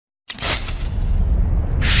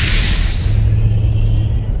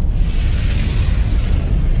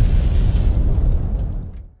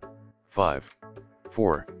5,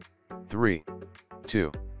 4, 3,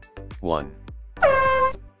 2, 1.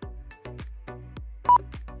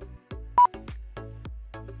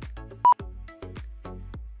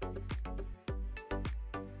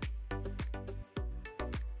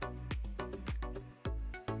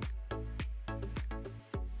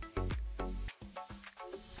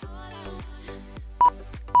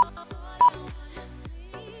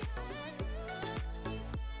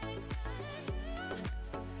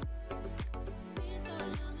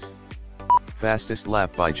 Fastest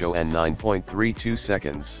lap by Joanne 9.32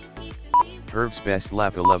 seconds. Herv's best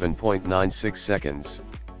lap 11.96 seconds.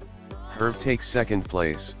 Herv takes second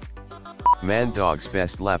place. Mad Dog's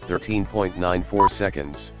best lap 13.94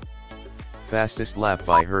 seconds. Fastest lap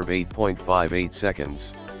by Herv 8.58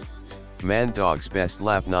 seconds. Mad Dog's best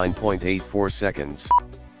lap 9.84 seconds.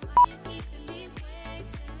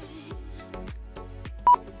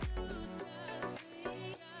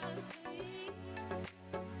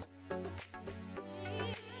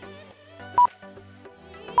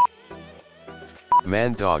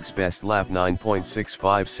 Mad Dog's best lap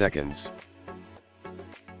 9.65 seconds.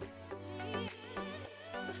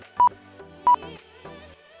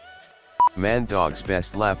 Mad Dog's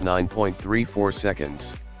best lap 9.34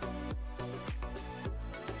 seconds.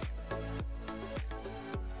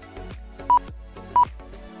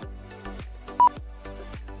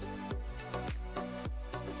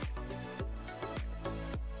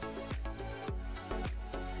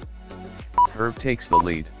 Herv takes the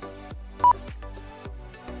lead.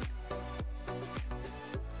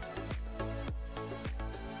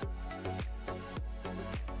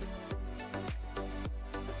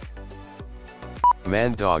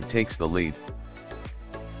 Mad Dog takes the lead.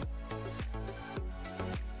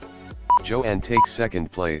 Joanne takes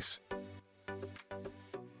second place.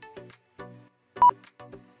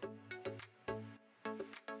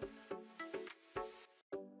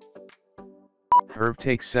 Herv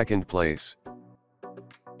takes second place.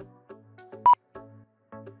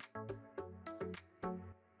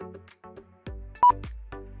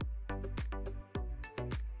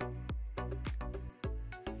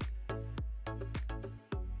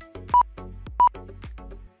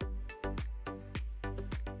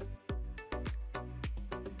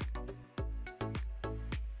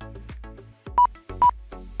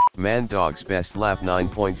 Mad Dog's best lap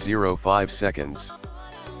 9.05 seconds.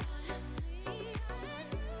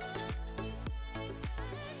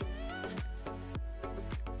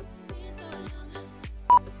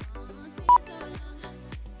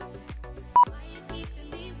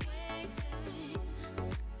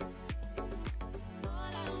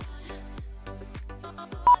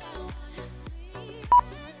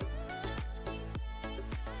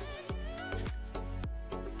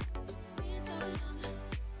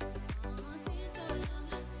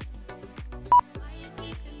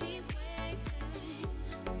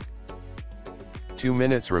 Two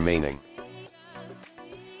minutes remaining.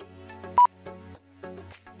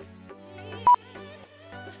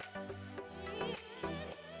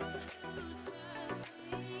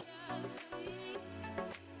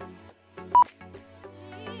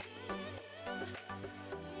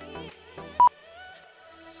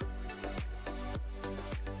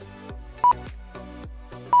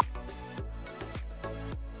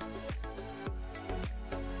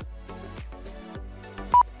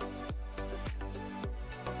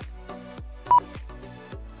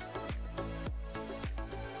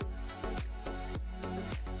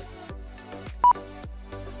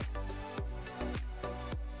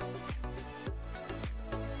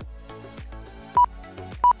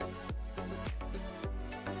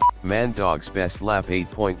 Mad Dog's best lap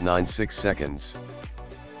 8.96 seconds.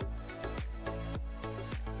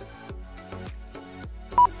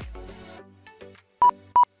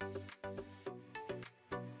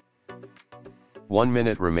 One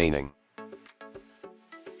minute remaining.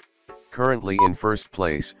 Currently in first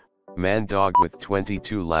place, Mad Dog with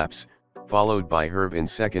 22 laps, followed by Herv in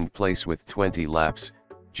second place with 20 laps,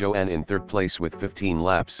 Joanne in third place with 15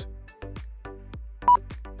 laps.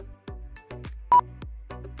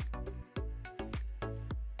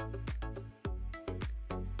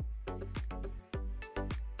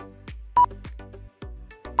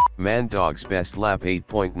 Mad Dog's best lap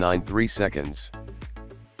 8.93 seconds.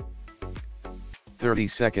 30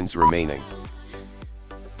 seconds remaining.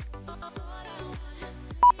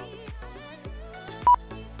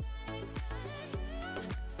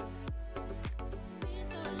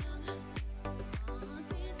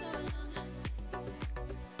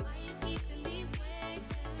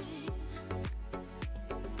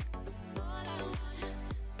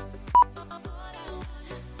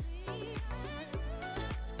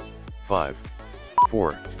 5,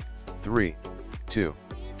 4, 3, 2,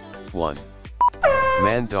 1.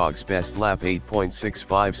 Man Dog's best lap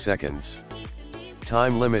 8.65 seconds.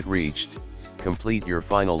 Time limit reached, complete your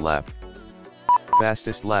final lap.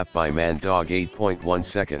 Fastest lap by Man Dog 8.1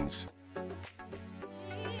 seconds.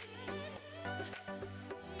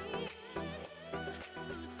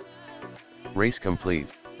 Race complete.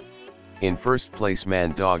 In first place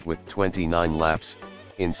Man Dog with 29 laps,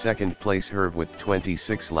 in second place Herb with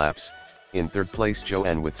 26 laps, in third place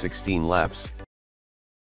Joanne with 16 laps.